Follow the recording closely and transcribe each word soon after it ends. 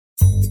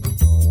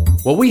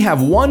Well, we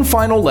have one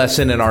final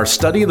lesson in our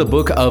study of the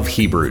book of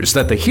Hebrews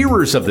that the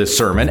hearers of this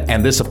sermon,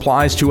 and this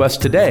applies to us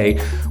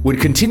today, would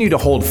continue to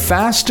hold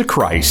fast to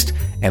Christ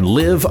and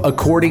live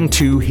according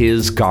to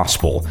his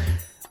gospel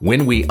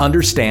when we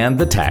understand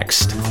the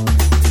text.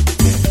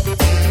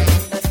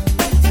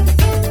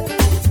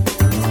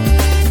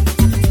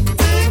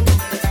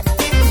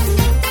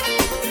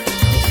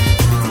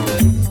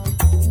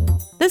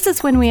 This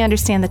is When We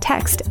Understand the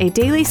Text, a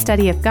daily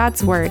study of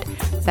God's Word,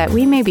 that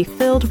we may be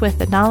filled with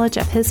the knowledge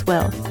of His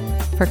will.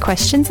 For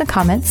questions and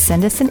comments,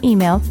 send us an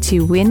email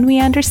to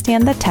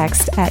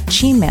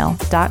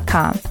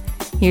whenweunderstandthetext@gmail.com.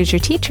 Here's your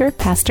teacher,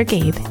 Pastor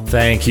Gabe.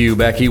 Thank you,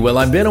 Becky. Well,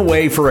 I've been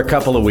away for a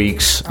couple of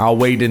weeks. I'll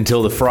wait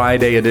until the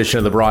Friday edition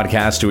of the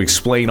broadcast to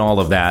explain all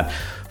of that.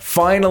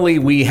 Finally,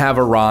 we have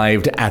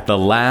arrived at the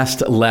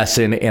last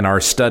lesson in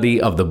our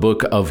study of the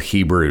book of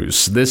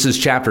Hebrews. This is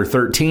chapter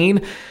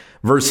 13.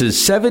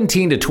 Verses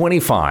 17 to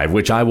 25,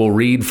 which I will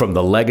read from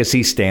the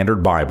Legacy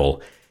Standard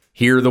Bible.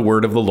 Hear the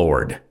word of the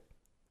Lord.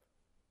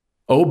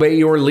 Obey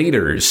your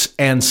leaders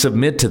and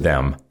submit to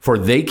them, for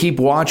they keep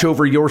watch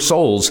over your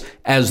souls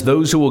as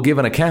those who will give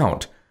an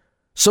account,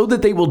 so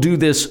that they will do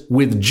this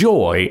with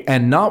joy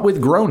and not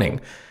with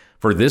groaning,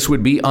 for this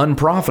would be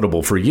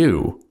unprofitable for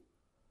you.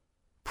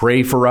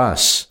 Pray for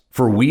us,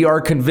 for we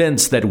are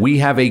convinced that we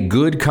have a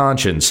good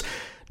conscience,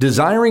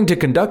 desiring to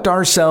conduct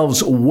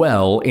ourselves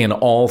well in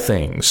all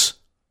things.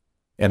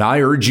 And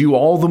I urge you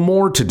all the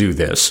more to do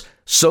this,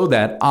 so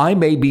that I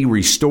may be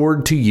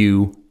restored to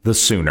you the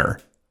sooner.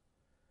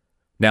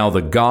 Now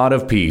the God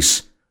of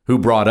peace, who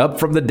brought up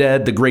from the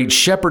dead the great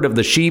shepherd of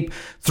the sheep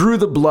through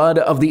the blood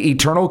of the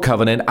eternal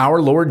covenant,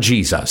 our Lord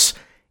Jesus,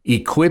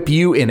 equip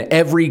you in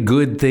every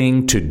good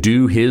thing to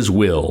do his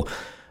will,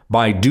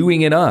 by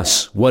doing in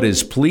us what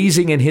is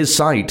pleasing in his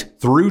sight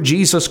through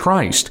Jesus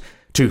Christ,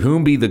 to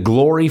whom be the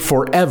glory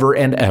forever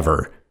and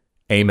ever.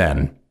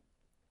 Amen.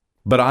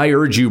 But I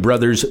urge you,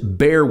 brothers,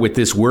 bear with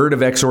this word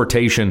of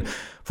exhortation,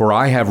 for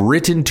I have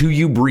written to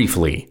you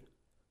briefly.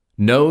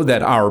 Know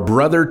that our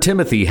brother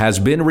Timothy has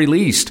been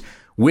released,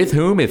 with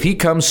whom, if he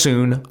comes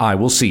soon, I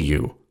will see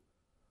you.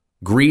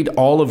 Greet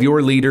all of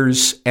your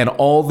leaders and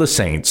all the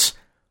saints.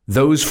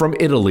 Those from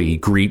Italy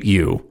greet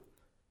you.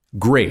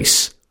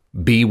 Grace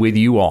be with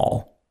you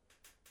all.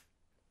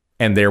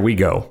 And there we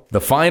go, the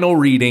final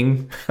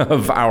reading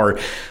of our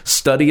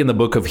study in the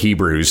book of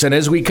Hebrews. And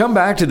as we come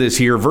back to this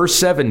here, verse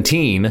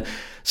 17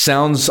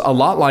 sounds a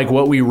lot like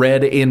what we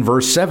read in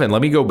verse 7.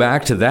 Let me go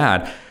back to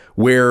that,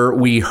 where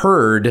we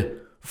heard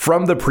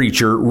from the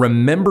preacher,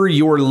 remember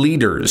your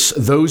leaders,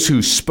 those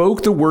who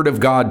spoke the word of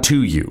God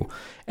to you,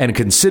 and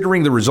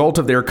considering the result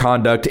of their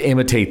conduct,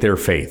 imitate their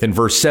faith. In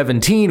verse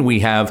 17,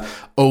 we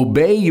have,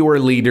 obey your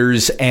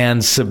leaders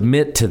and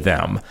submit to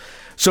them.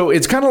 So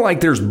it's kind of like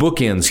there's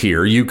bookends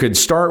here. You could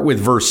start with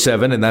verse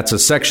 7, and that's a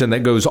section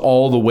that goes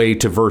all the way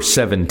to verse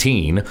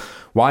 17.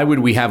 Why would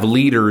we have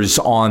leaders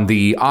on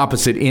the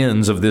opposite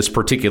ends of this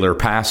particular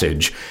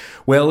passage?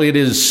 Well, it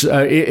is,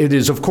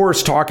 of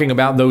course, talking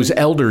about those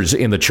elders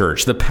in the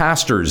church, the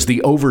pastors,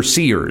 the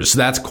overseers.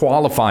 That's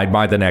qualified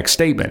by the next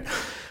statement.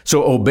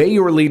 So obey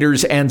your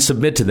leaders and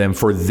submit to them,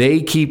 for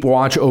they keep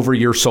watch over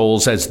your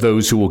souls as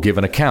those who will give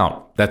an account.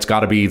 That's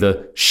got to be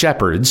the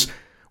shepherds,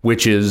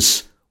 which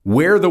is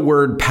where the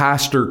word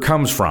pastor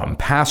comes from.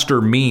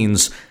 Pastor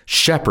means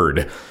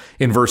shepherd.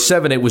 In verse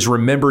 7, it was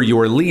remember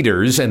your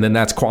leaders, and then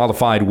that's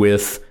qualified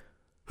with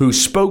who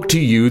spoke to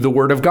you the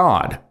word of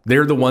God.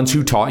 They're the ones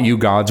who taught you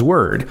God's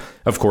word.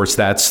 Of course,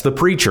 that's the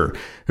preacher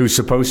who's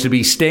supposed to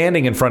be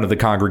standing in front of the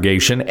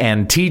congregation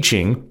and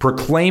teaching,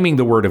 proclaiming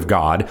the word of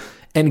God,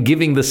 and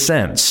giving the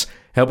sense,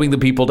 helping the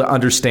people to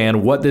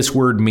understand what this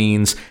word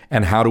means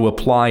and how to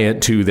apply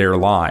it to their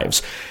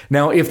lives.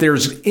 Now, if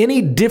there's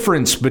any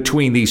difference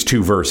between these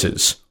two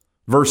verses,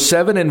 verse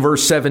 7 and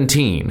verse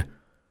 17,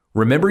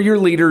 remember your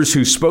leaders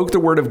who spoke the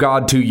word of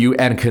God to you,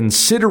 and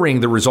considering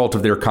the result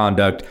of their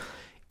conduct,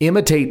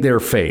 imitate their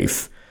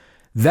faith.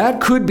 That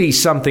could be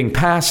something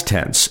past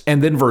tense.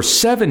 And then verse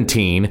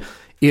 17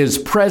 is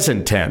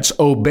present tense.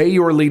 Obey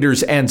your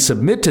leaders and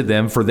submit to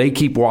them, for they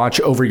keep watch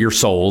over your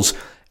souls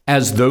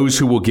as those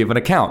who will give an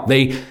account.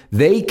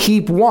 They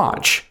keep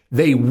watch.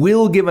 They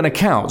will give an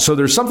account. So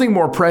there's something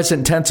more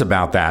present tense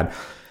about that.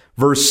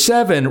 Verse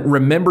 7,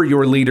 remember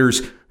your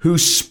leaders who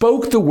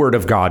spoke the word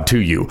of God to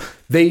you.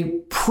 They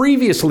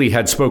previously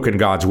had spoken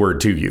God's word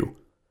to you.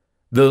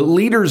 The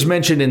leaders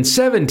mentioned in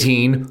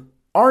 17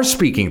 are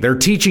speaking. They're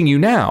teaching you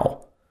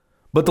now.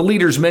 But the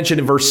leaders mentioned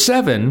in verse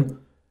 7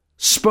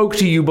 spoke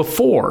to you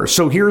before.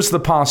 So here's the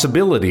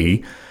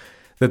possibility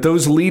that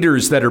those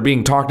leaders that are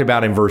being talked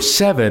about in verse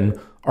 7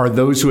 are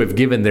those who have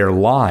given their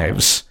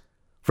lives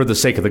for the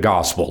sake of the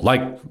gospel.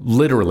 Like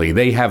literally,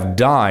 they have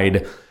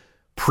died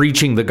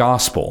preaching the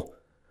gospel.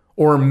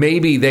 Or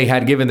maybe they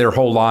had given their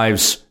whole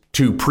lives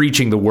to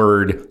preaching the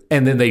word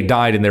and then they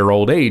died in their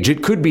old age.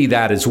 It could be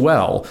that as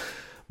well.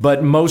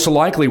 But most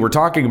likely, we're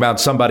talking about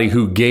somebody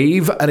who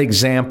gave an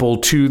example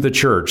to the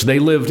church. They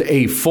lived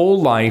a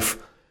full life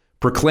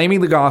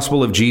proclaiming the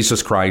gospel of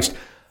Jesus Christ,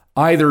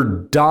 either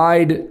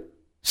died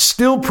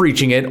still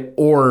preaching it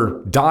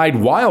or died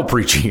while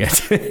preaching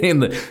it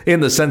in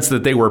the sense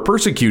that they were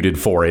persecuted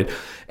for it.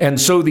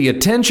 And so the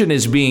attention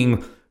is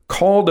being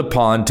called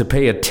upon to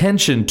pay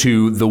attention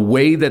to the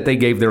way that they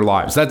gave their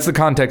lives. That's the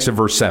context of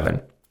verse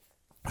 7.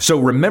 So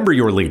remember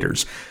your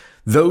leaders,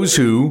 those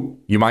who,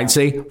 you might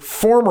say,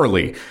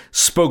 formerly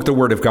spoke the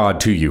word of God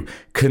to you,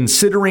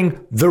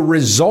 considering the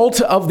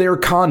result of their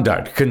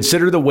conduct.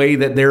 Consider the way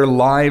that their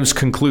lives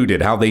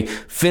concluded, how they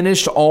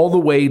finished all the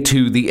way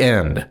to the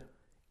end.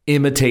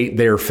 Imitate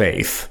their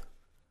faith.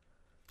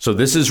 So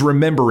this is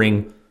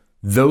remembering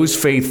those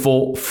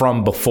faithful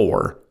from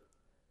before.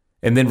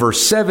 And then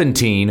verse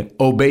 17,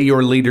 obey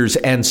your leaders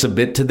and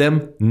submit to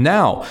them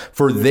now,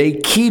 for they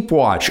keep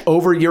watch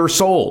over your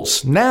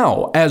souls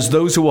now as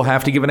those who will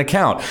have to give an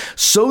account,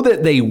 so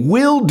that they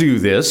will do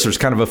this. There's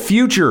kind of a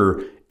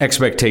future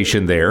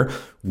expectation there,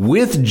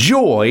 with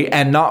joy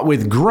and not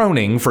with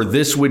groaning, for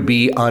this would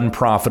be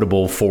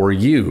unprofitable for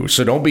you.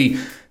 So don't be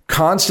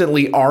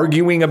constantly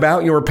arguing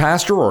about your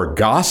pastor or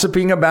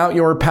gossiping about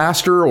your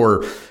pastor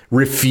or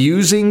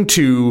refusing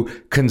to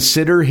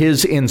consider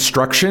his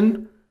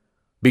instruction,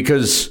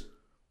 because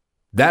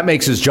that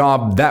makes his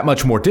job that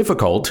much more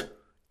difficult.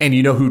 And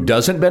you know who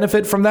doesn't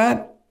benefit from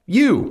that?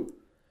 You.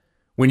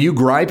 When you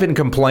gripe and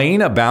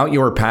complain about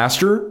your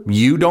pastor,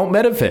 you don't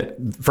benefit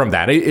from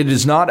that. It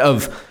is not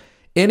of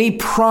any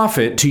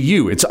profit to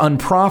you. It's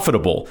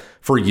unprofitable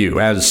for you,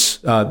 as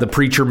the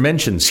preacher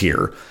mentions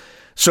here.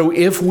 So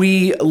if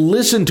we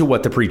listen to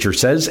what the preacher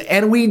says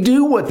and we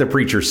do what the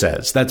preacher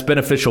says, that's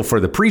beneficial for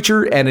the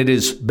preacher, and it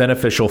is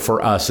beneficial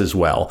for us as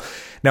well.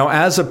 Now,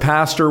 as a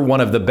pastor, one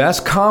of the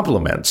best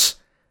compliments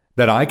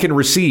that I can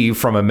receive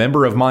from a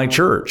member of my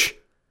church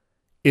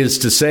is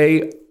to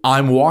say,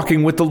 I'm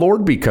walking with the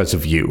Lord because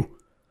of you.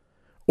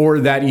 Or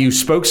that you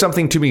spoke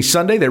something to me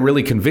Sunday that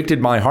really convicted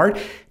my heart,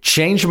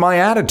 changed my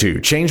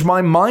attitude, changed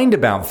my mind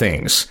about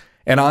things,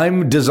 and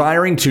I'm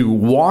desiring to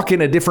walk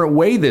in a different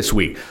way this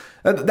week.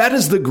 That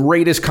is the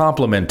greatest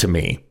compliment to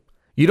me.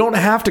 You don't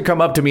have to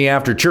come up to me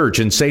after church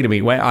and say to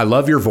me, well, I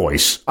love your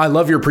voice, I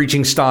love your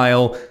preaching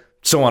style,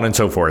 so on and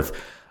so forth.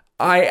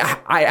 I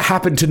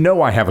happen to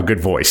know I have a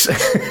good voice.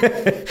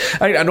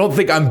 I don't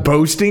think I'm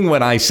boasting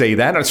when I say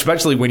that,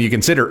 especially when you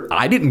consider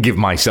I didn't give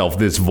myself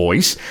this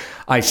voice.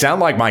 I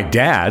sound like my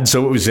dad,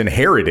 so it was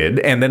inherited.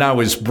 And then I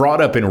was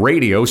brought up in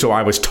radio, so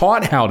I was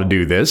taught how to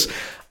do this.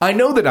 I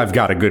know that I've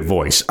got a good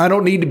voice. I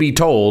don't need to be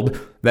told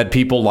that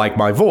people like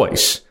my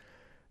voice.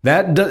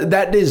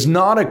 That is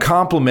not a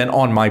compliment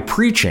on my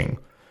preaching.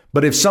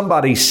 But if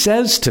somebody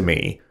says to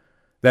me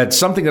that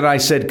something that I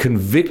said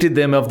convicted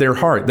them of their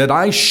heart, that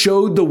I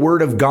showed the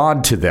word of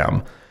God to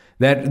them,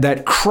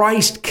 that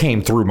Christ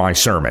came through my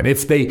sermon,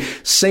 if they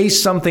say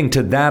something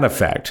to that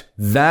effect,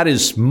 that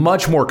is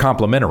much more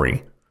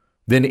complimentary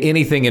than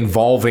anything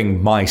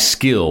involving my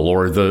skill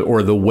or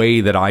the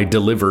way that I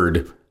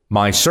delivered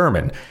my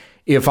sermon.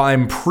 If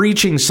I'm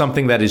preaching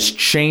something that is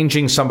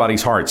changing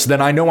somebody's hearts, then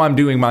I know I'm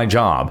doing my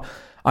job.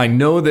 I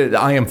know that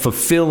I am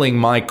fulfilling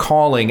my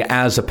calling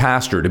as a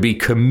pastor to be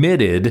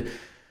committed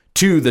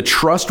to the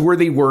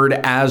trustworthy word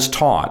as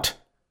taught,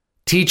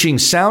 teaching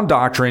sound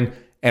doctrine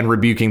and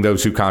rebuking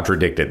those who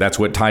contradict it. That's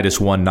what Titus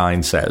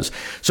 1:9 says.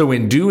 So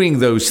in doing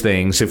those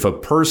things, if a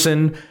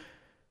person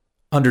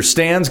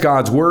understands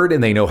God's word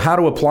and they know how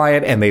to apply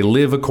it and they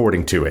live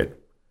according to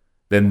it,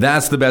 then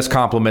that's the best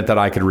compliment that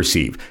I could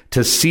receive.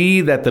 To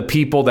see that the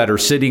people that are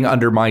sitting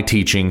under my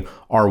teaching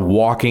are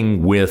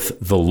walking with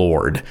the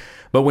Lord.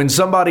 But when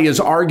somebody is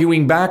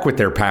arguing back with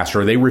their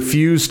pastor, they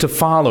refuse to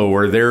follow,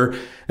 or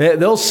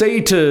they'll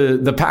say to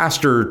the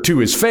pastor to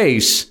his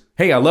face,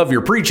 hey, I love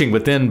your preaching,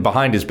 but then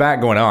behind his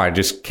back going, oh, I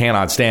just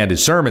cannot stand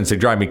his sermons. They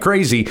drive me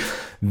crazy.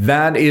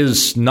 That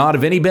is not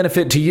of any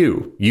benefit to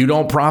you. You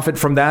don't profit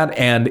from that,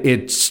 and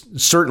it's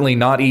certainly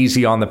not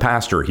easy on the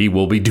pastor. He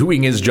will be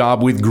doing his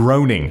job with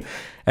groaning,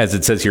 as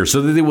it says here,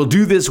 so that they will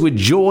do this with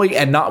joy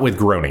and not with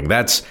groaning.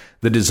 That's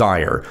the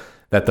desire,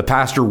 that the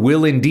pastor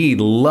will indeed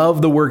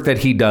love the work that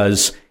he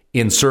does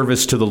in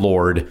service to the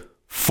Lord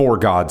for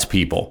God's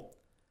people.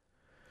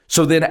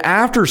 So then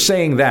after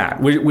saying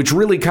that, which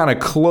really kind of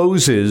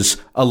closes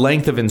a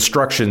length of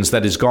instructions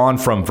that has gone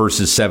from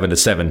verses 7 to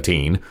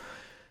 17,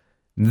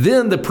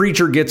 then the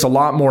preacher gets a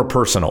lot more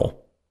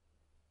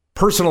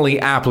personally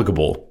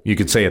applicable, you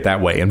could say it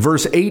that way. In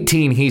verse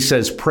 18, he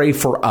says, pray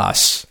for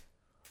us,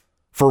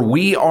 for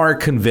we are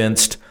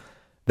convinced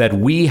that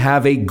we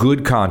have a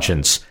good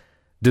conscience,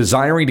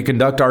 desiring to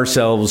conduct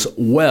ourselves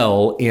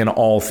well in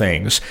all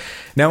things.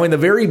 Now, in the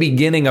very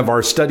beginning of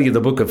our study of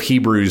the book of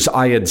Hebrews,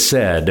 I had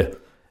said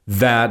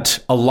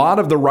that a lot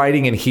of the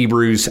writing in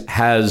Hebrews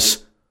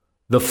has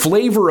the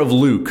flavor of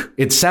Luke.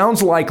 It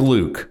sounds like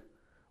Luke.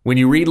 When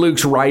you read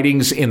Luke's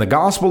writings in the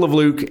Gospel of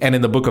Luke and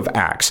in the book of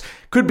Acts,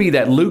 could be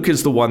that Luke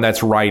is the one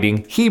that's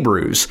writing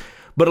Hebrews.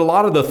 But a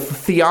lot of the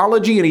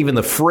theology and even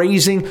the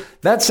phrasing,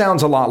 that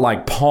sounds a lot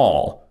like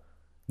Paul.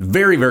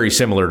 Very, very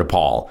similar to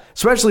Paul,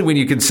 especially when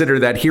you consider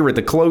that here at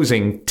the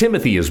closing,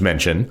 Timothy is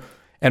mentioned.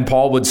 And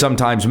Paul would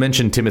sometimes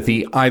mention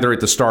Timothy either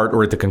at the start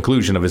or at the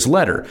conclusion of his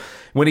letter.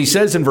 When he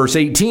says in verse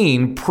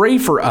 18, pray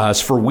for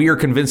us, for we are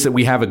convinced that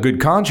we have a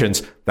good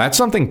conscience, that's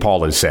something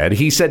Paul has said.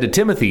 He said to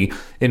Timothy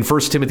in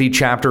 1 Timothy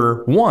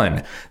chapter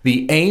 1,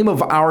 the aim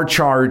of our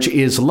charge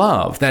is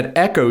love that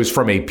echoes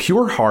from a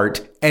pure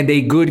heart and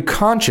a good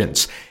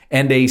conscience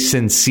and a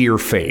sincere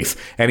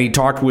faith. And he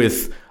talked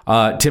with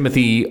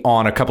Timothy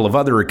on a couple of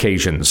other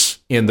occasions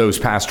in those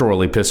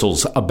pastoral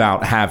epistles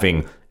about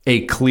having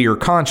a clear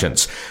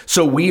conscience.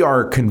 So we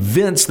are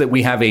convinced that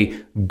we have a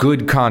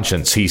good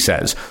conscience, he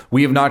says.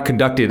 We have not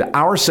conducted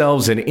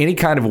ourselves in any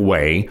kind of a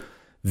way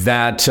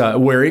that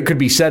where it could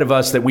be said of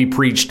us that we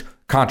preached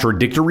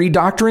contradictory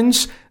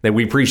doctrines, that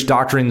we preached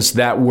doctrines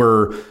that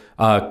were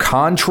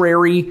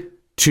contrary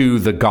to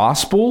the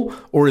gospel,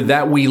 or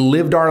that we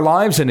lived our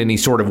lives in any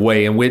sort of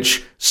way in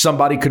which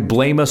somebody could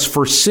blame us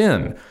for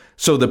sin.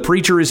 So the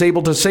preacher is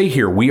able to say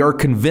here, we are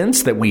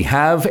convinced that we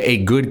have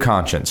a good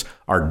conscience.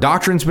 Our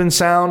doctrine's been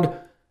sound,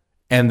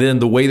 and then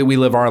the way that we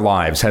live our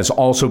lives has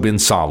also been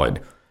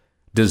solid,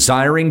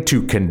 desiring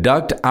to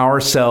conduct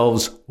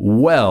ourselves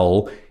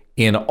well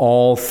in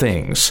all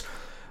things.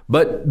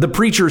 But the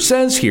preacher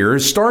says here,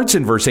 starts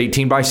in verse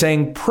 18 by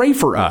saying, pray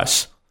for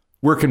us.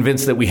 We're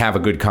convinced that we have a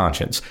good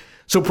conscience.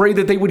 So pray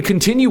that they would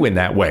continue in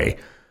that way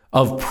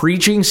of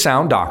preaching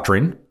sound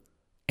doctrine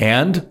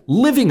and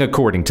living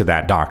according to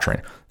that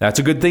doctrine. That's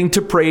a good thing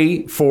to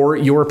pray for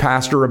your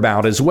pastor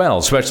about as well,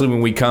 especially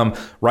when we come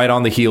right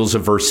on the heels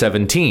of verse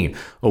 17.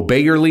 Obey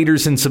your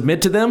leaders and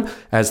submit to them.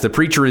 As the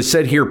preacher has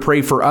said here,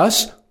 pray for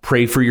us,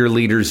 pray for your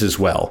leaders as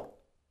well.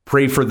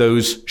 Pray for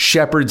those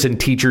shepherds and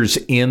teachers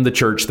in the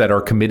church that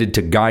are committed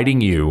to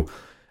guiding you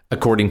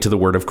according to the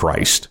word of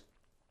Christ.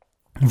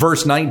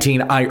 Verse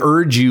 19, I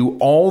urge you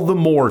all the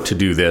more to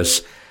do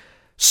this,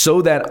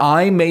 so that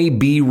I may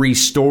be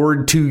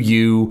restored to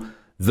you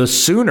the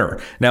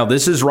sooner. Now,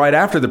 this is right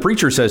after the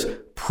preacher says,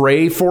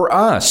 pray for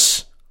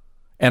us.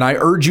 And I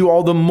urge you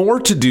all the more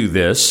to do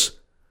this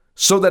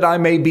so that I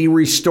may be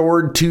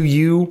restored to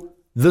you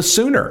the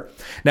sooner.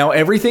 Now,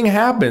 everything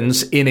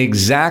happens in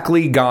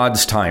exactly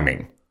God's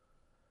timing,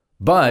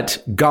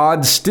 but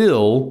God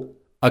still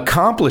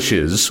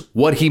accomplishes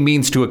what he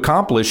means to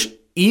accomplish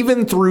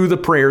even through the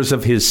prayers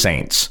of his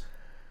saints.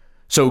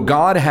 So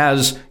God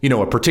has,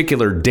 a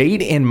particular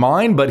date in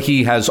mind, but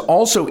he has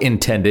also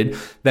intended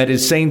that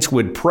his saints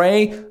would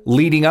pray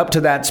leading up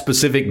to that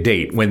specific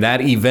date when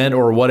that event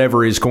or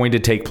whatever is going to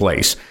take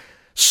place,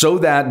 so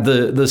that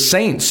the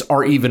saints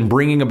are even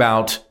bringing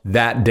about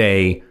that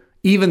day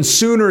even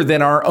sooner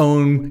than our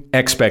own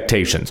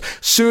expectations,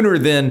 sooner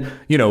than,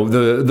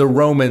 the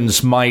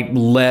Romans might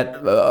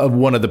let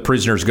one of the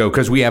prisoners go,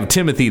 because we have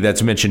Timothy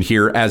that's mentioned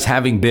here as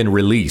having been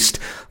released.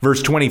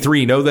 Verse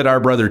 23, know that our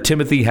brother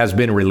Timothy has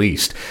been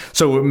released.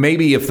 So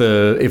maybe if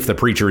the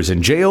preacher is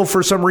in jail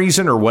for some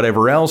reason or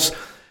whatever else,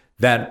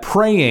 that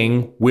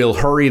praying will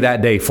hurry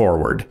that day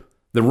forward.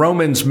 The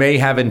Romans may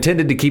have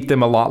intended to keep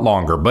them a lot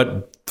longer,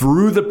 but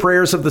through the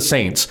prayers of the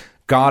saints,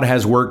 God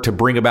has worked to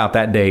bring about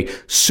that day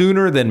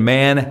sooner than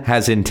man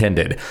has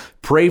intended.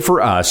 Pray for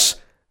us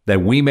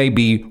that we may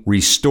be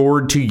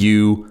restored to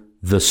you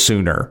the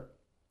sooner.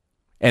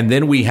 And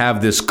then we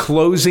have this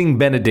closing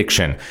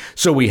benediction.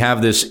 So we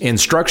have this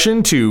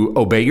instruction to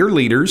obey your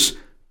leaders,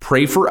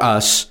 pray for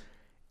us,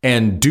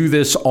 and do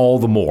this all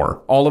the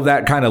more. All of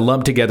that kind of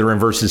lumped together in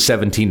verses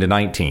 17 to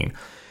 19.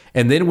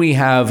 And then we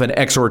have an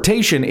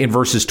exhortation in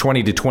verses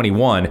 20 to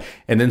 21,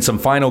 and then some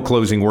final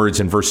closing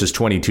words in verses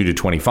 22 to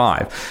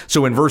 25.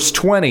 So in verse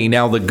 20,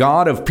 now the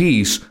God of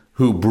peace,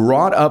 who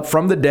brought up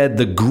from the dead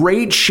the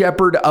great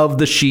shepherd of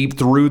the sheep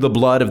through the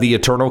blood of the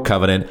eternal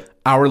covenant,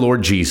 our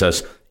Lord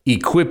Jesus,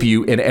 equip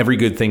you in every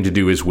good thing to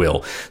do his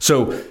will.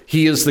 So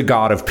he is the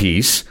God of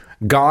peace.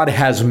 God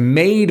has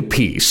made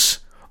peace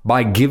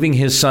by giving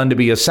his son to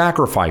be a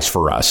sacrifice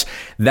for us.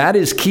 That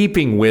is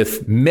keeping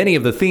with many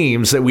of the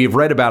themes that we have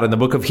read about in the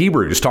book of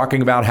Hebrews,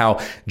 talking about how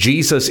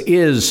Jesus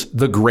is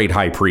the great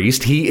high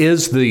priest. He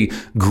is the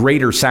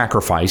greater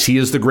sacrifice. He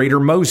is the greater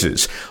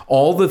Moses.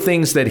 All the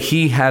things that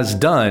he has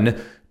done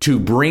to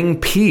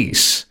bring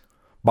peace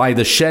by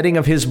the shedding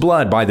of his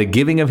blood, by the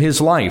giving of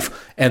his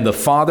life. And the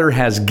Father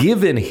has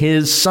given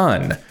his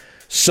son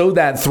so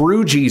that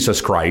through Jesus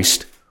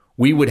Christ,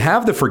 we would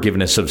have the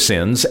forgiveness of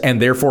sins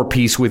and therefore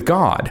peace with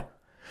God.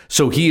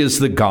 So he is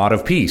the God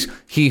of peace.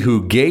 He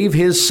who gave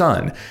his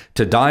son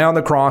to die on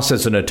the cross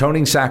as an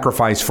atoning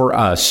sacrifice for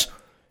us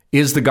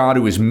is the God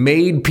who has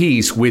made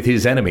peace with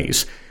his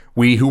enemies.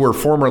 We who were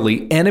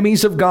formerly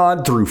enemies of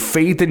God, through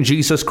faith in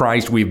Jesus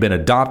Christ, we've been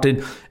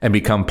adopted and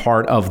become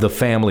part of the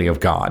family of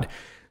God.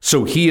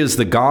 So he is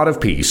the God of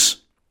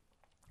peace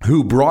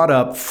who brought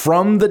up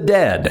from the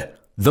dead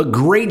the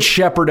great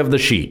shepherd of the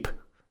sheep.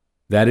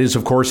 That is,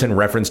 of course, in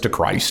reference to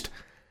Christ.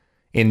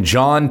 In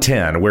John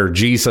 10, where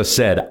Jesus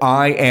said,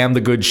 I am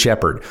the good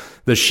shepherd.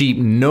 The sheep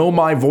know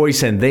my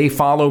voice and they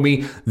follow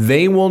me.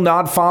 They will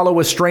not follow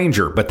a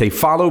stranger, but they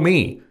follow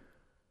me.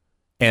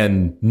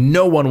 And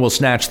no one will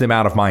snatch them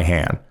out of my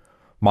hand.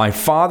 My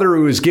Father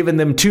who has given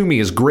them to me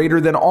is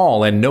greater than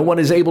all, and no one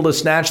is able to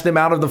snatch them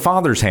out of the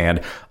Father's hand.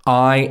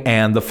 I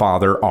and the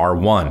Father are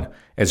one,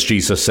 as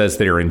Jesus says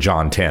there in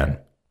John 10.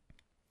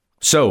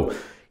 So,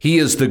 he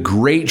is the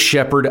great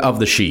shepherd of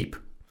the sheep,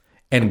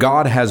 and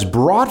God has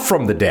brought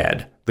from the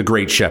dead the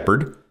great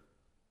shepherd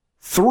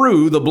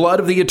through the blood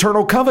of the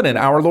eternal covenant,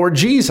 our Lord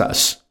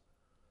Jesus.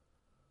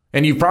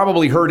 And you've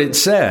probably heard it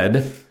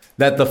said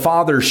that the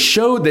Father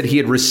showed that he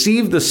had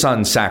received the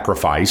Son's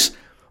sacrifice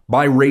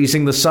by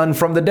raising the Son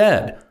from the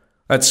dead.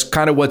 That's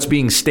kind of what's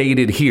being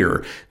stated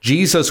here.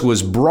 Jesus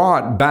was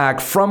brought back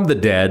from the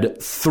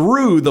dead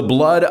through the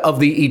blood of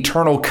the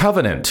eternal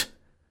covenant.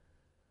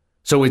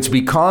 So it's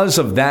because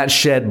of that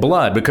shed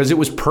blood, because it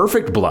was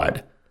perfect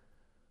blood,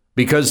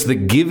 because the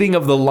giving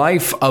of the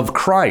life of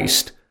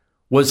Christ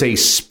was a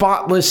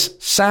spotless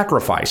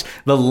sacrifice,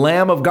 the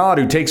Lamb of God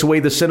who takes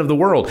away the sin of the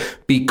world.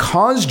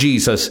 Because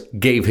Jesus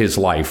gave his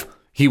life,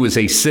 he was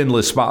a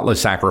sinless,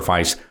 spotless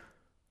sacrifice.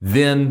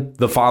 Then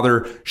the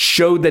Father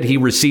showed that he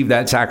received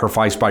that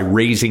sacrifice by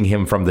raising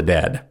him from the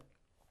dead.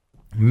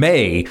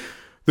 May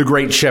the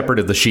great shepherd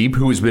of the sheep,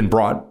 who has been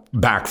brought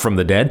back from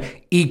the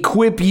dead,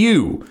 equip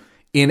you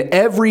in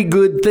every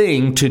good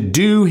thing to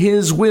do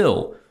his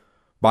will,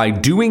 by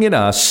doing in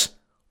us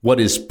what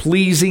is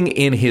pleasing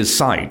in his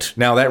sight.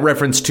 Now, that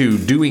reference to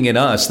doing in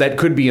us, that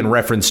could be in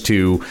reference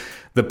to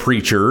the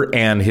preacher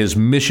and his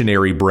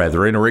missionary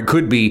brethren, or it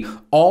could be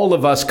all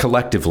of us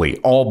collectively,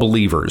 all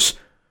believers.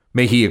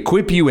 May he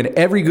equip you in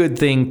every good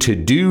thing to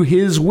do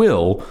his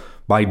will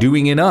by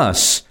doing in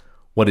us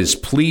what is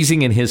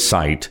pleasing in his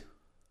sight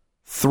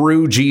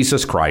through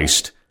Jesus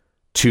Christ,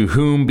 to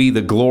whom be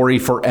the glory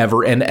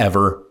forever and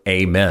ever.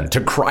 Amen.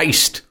 To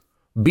Christ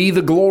be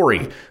the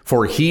glory,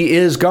 for he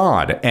is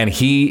God and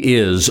he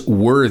is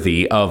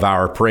worthy of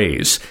our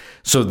praise.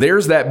 So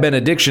there's that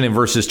benediction in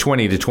verses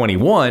 20 to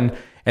 21.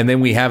 And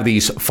then we have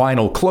these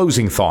final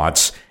closing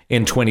thoughts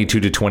in 22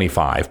 to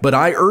 25. But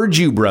I urge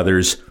you,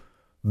 brothers,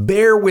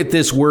 bear with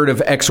this word of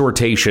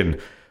exhortation,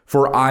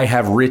 for I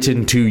have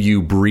written to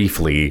you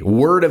briefly.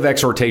 Word of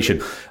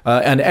exhortation.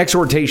 An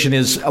exhortation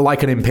is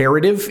like an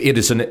imperative. It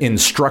is an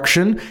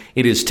instruction.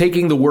 It is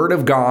taking the word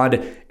of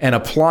God and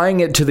applying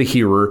it to the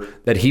hearer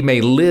that he may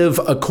live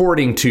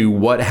according to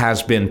what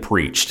has been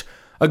preached.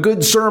 A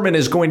good sermon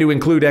is going to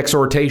include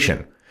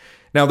exhortation.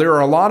 Now, there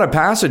are a lot of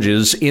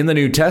passages in the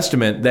New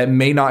Testament that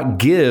may not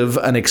give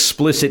an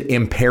explicit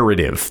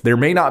imperative. There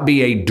may not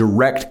be a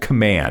direct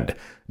command.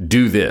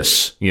 Do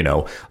this,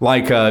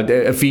 like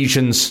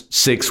Ephesians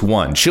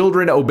 6:1.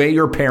 Children, obey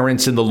your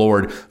parents in the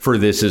Lord, for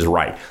this is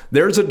right.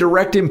 There's a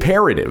direct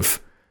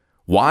imperative.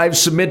 Wives,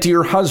 submit to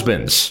your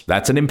husbands.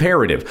 That's an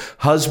imperative.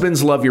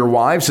 Husbands, love your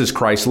wives as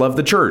Christ loved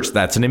the church.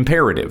 That's an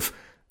imperative.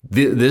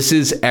 This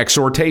is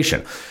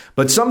exhortation.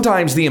 But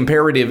sometimes the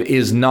imperative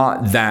is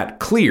not that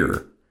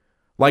clear.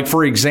 Like,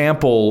 for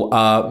example,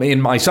 in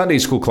my Sunday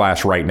school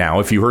class right now,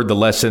 if you heard the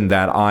lesson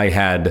that I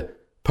had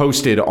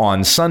posted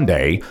on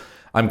Sunday,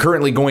 I'm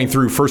currently going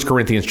through 1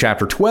 Corinthians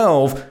chapter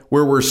 12,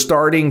 where we're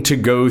starting to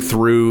go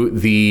through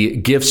the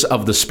gifts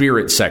of the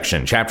Spirit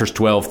section, chapters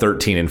 12,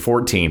 13, and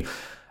 14.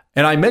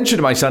 And I mentioned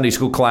in my Sunday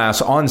school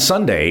class on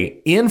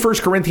Sunday, in 1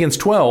 Corinthians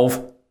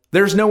 12,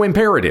 there's no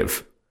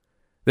imperative.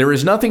 There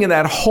is nothing in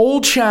that whole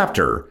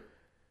chapter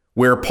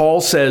where Paul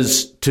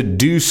says to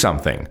do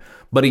something.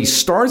 But he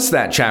starts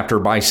that chapter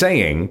by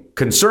saying,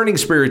 concerning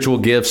spiritual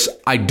gifts,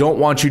 I don't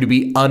want you to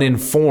be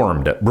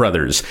uninformed,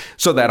 brothers.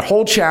 So that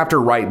whole chapter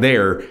right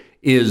there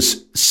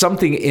is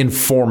something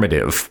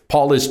informative.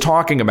 Paul is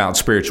talking about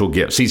spiritual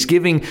gifts. He's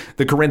giving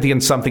the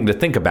Corinthians something to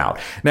think about.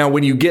 Now,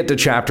 when you get to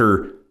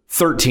chapter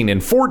 13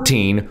 and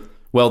 14,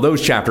 well,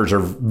 those chapters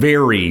are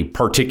very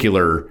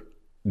particular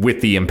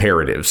with the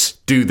imperatives.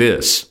 Do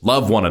this,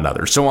 love one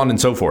another, so on and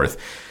so forth.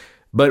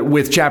 But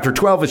with chapter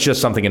 12, it's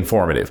just something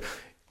informative.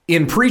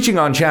 In preaching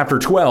on chapter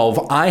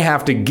 12, I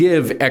have to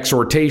give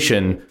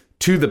exhortation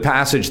to the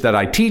passage that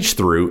I teach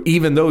through,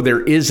 even though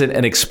there isn't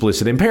an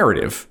explicit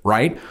imperative,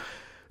 right?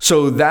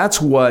 So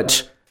that's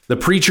what the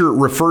preacher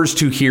refers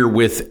to here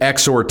with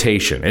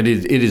exhortation. It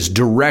is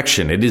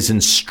direction. It is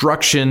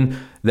instruction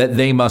that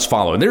they must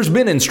follow. And there's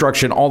been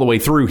instruction all the way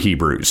through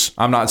Hebrews.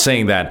 I'm not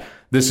saying that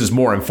this is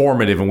more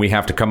informative and we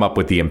have to come up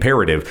with the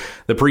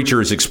imperative. The preacher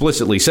is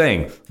explicitly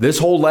saying, this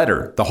whole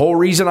letter, the whole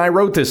reason I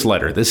wrote this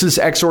letter, this is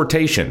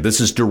exhortation.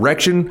 This is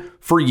direction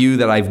for you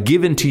that I've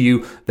given to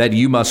you that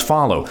you must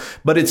follow.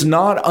 But it's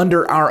not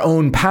under our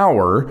own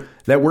power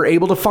that we're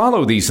able to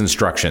follow these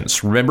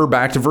instructions. Remember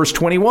back to verse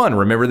 21.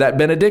 Remember that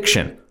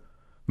benediction.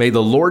 May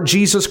the Lord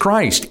Jesus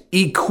Christ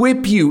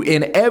equip you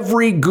in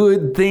every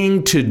good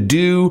thing to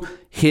do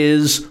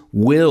his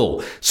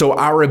will. So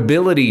our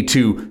ability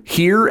to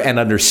hear and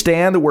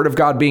understand the word of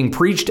God being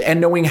preached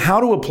and knowing how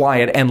to apply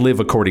it and live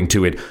according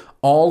to it,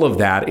 all of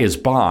that is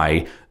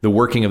by the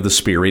working of the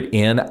Spirit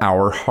in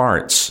our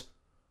hearts.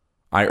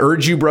 I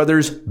urge you,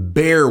 brothers,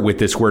 bear with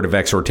this word of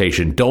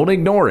exhortation. Don't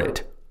ignore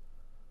it.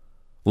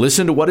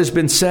 Listen to what has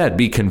been said.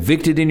 Be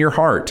convicted in your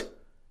heart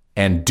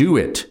and do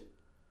it.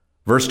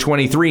 Verse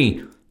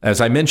 23, as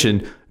I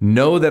mentioned,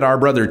 know that our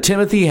brother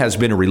Timothy has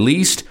been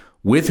released,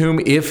 with whom,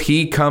 if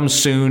he comes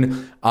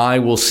soon, I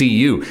will see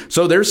you.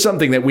 So there's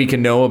something that we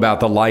can know about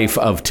the life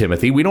of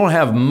Timothy. We don't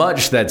have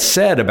much that's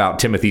said about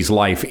Timothy's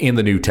life in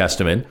the New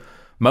Testament.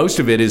 Most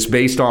of it is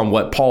based on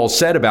what Paul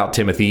said about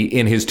Timothy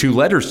in his 2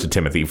 letters to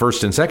Timothy,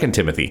 1st and 2nd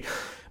Timothy.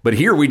 But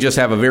here we just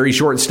have a very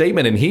short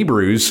statement in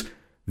Hebrews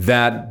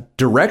that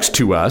directs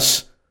to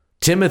us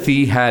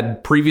Timothy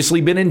had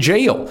previously been in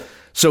jail.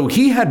 So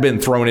he had been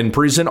thrown in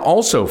prison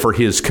also for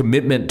his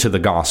commitment to the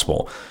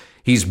gospel.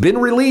 He's been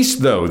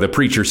released, though, the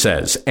preacher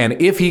says,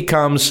 and if he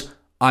comes,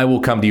 I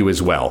will come to you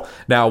as well.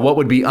 Now, what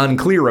would be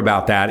unclear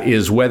about that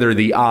is whether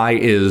the I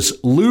is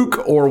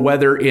Luke or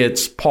whether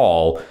it's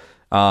Paul.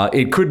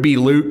 It could be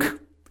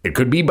Luke. It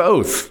could be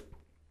both.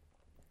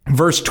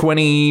 Verse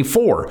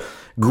 24,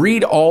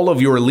 greet all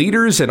of your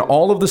leaders and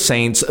all of the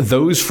saints.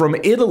 Those from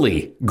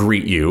Italy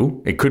greet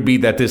you. It could be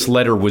that this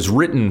letter was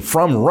written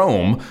from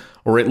Rome,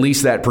 or at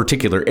least that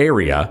particular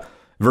area.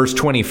 Verse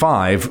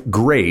 25,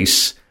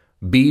 grace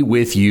be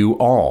with you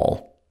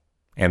all.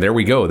 And there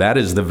we go. That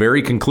is the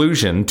very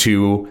conclusion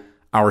to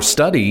our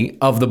study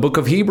of the book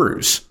of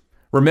Hebrews.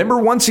 Remember,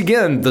 once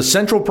again, the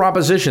central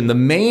proposition, the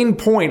main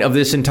point of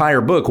this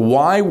entire book.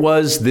 Why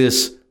was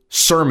this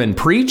sermon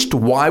preached?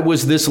 Why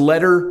was this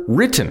letter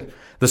written?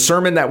 The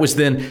sermon that was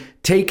then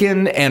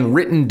taken and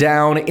written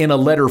down in a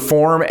letter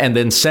form and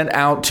then sent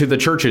out to the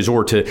churches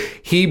or to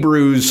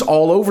Hebrews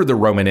all over the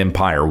Roman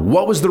Empire.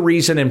 What was the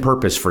reason and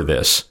purpose for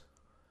this?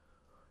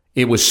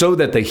 It was so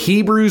that the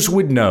Hebrews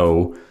would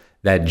know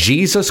that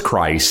Jesus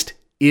Christ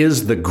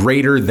is the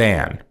greater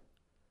than.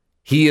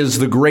 He is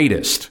the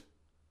greatest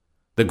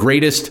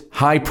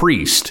high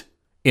priest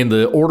in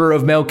the order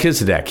of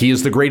Melchizedek. He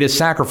is the greatest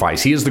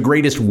sacrifice. He is the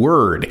greatest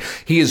word.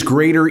 He is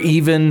greater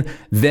even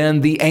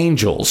than the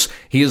angels.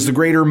 He is the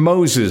greater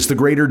Moses, the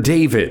greater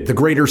David, the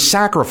greater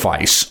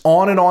sacrifice.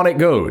 On and on it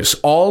goes.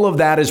 All of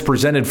that is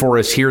presented for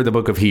us here in the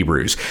book of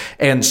Hebrews.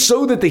 And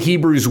so that the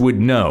Hebrews would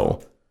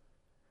know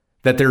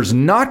that there's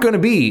not going to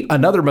be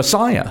another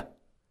Messiah.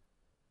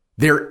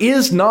 There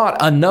is not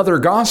another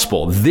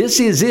gospel. This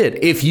is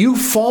it. If you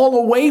fall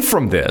away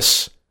from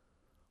this,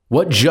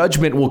 what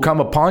judgment will come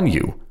upon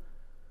you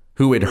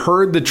who had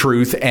heard the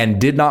truth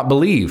and did not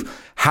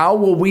believe? How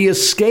will we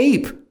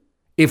escape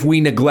if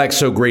we neglect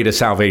so great a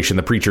salvation?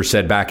 The preacher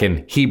said back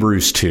in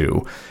Hebrews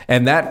 2.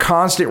 And that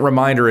constant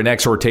reminder and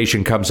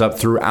exhortation comes up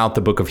throughout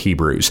the book of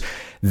Hebrews,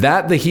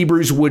 that the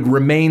Hebrews would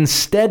remain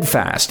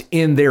steadfast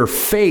in their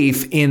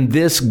faith in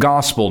this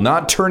gospel,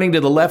 not turning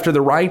to the left or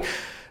the right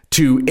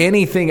to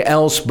anything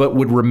else, but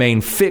would remain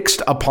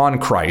fixed upon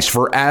Christ.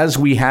 For as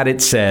we had it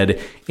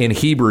said in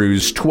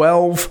Hebrews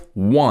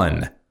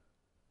 12:1,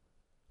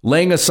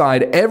 laying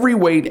aside every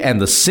weight and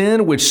the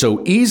sin which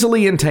so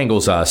easily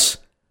entangles us,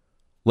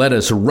 let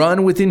us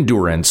run with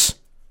endurance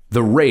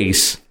the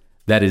race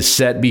that is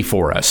set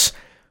before us,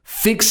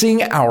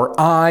 fixing our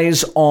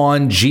eyes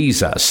on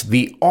Jesus,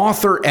 the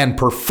author and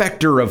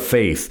perfecter of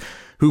faith,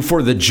 who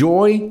for the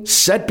joy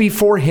set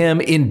before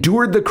him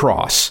endured the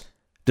cross,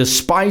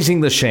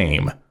 despising the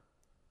shame,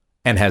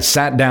 and has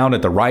sat down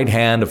at the right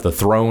hand of the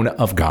throne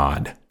of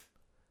God.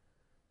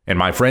 And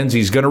my friends,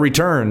 he's going to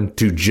return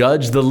to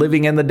judge the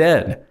living and the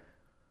dead.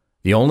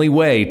 The only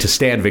way to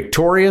stand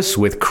victorious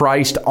with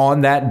Christ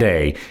on that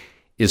day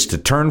is to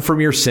turn from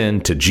your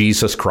sin to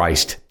Jesus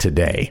Christ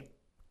today.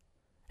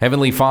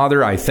 Heavenly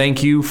Father, I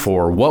thank you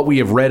for what we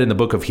have read in the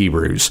book of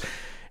Hebrews.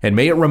 And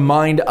may it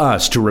remind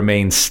us to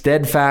remain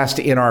steadfast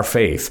in our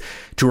faith,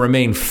 to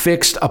remain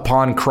fixed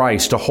upon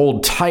Christ, to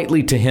hold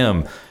tightly to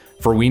him,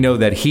 for we know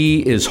that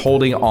he is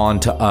holding on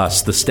to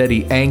us, the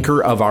steady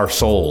anchor of our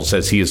souls,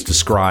 as he is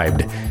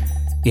described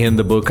in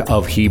the book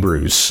of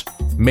Hebrews.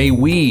 May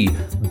we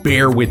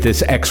bear with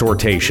this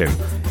exhortation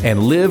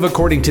and live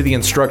according to the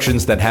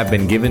instructions that have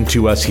been given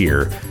to us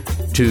here,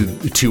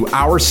 to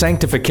our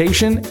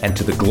sanctification and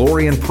to the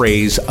glory and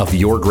praise of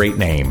your great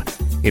name.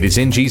 It is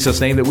in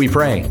Jesus' name that we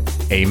pray.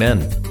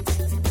 Amen.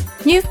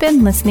 You've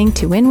been listening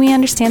to When We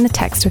Understand the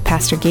Text with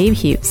Pastor Gabe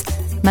Hughes.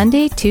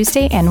 Monday,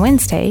 Tuesday, and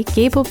Wednesday,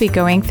 Gabe will be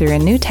going through a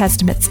New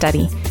Testament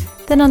study.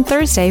 Then on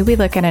Thursday, we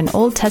look at an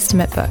Old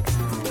Testament book.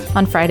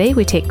 On Friday,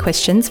 we take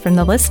questions from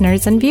the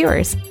listeners and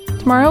viewers.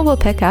 Tomorrow, we'll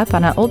pick up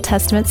on an Old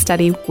Testament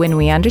study when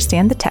we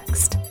understand the text.